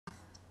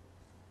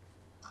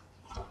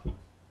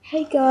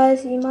Hey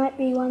guys, you might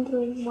be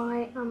wondering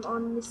why I'm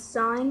on this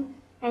sign,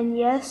 and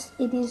yes,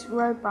 it is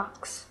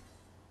Robux.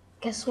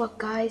 Guess what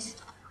guys,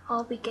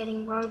 I'll be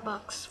getting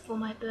Robux for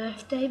my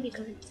birthday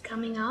because it's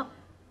coming up.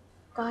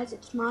 Guys,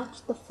 it's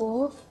March the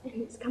 4th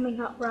and it's coming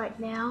up right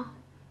now.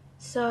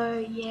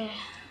 So yeah,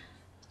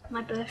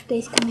 my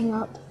birthday's coming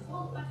up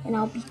and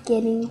I'll be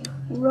getting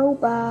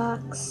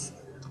Robux.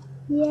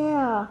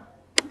 Yeah,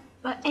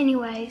 but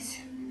anyways,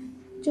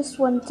 just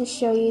wanted to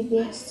show you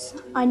this.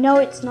 I know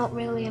it's not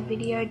really a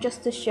video,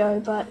 just to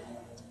show, but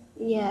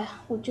yeah,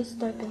 we'll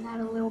just open that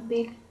a little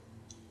bit.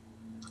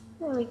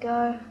 There we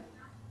go.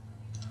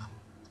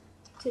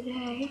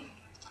 Today,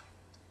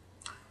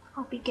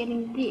 I'll be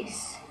getting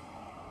this.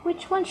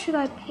 Which one should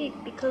I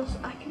pick? Because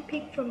I can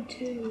pick from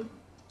two.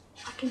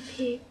 I can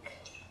pick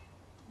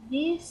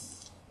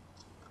this,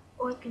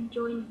 or I can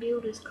join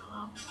Builders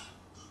Club.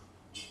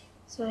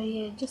 So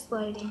yeah, just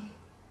loading.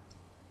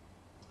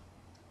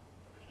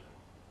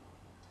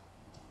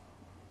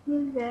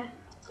 Move there.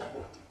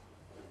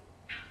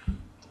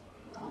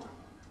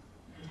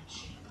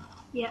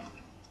 Yep.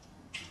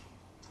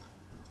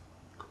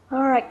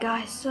 Alright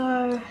guys,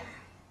 so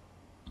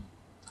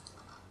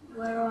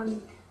we're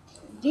on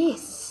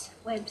this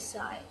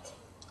website.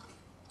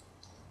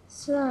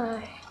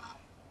 So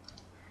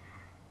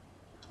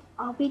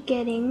I'll be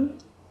getting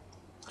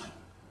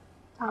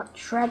our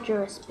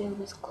Treacherous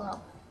Builders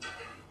Club.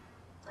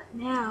 But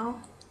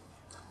now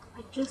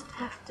I just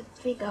have to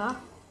figure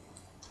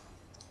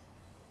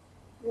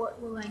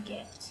what will I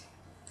get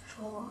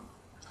for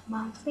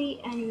monthly,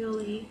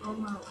 annually, or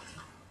month.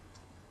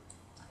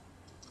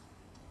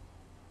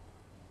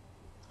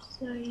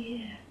 So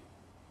yeah.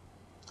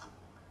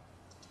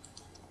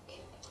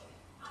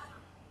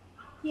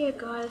 Yeah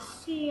guys,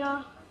 see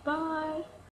ya. Bye.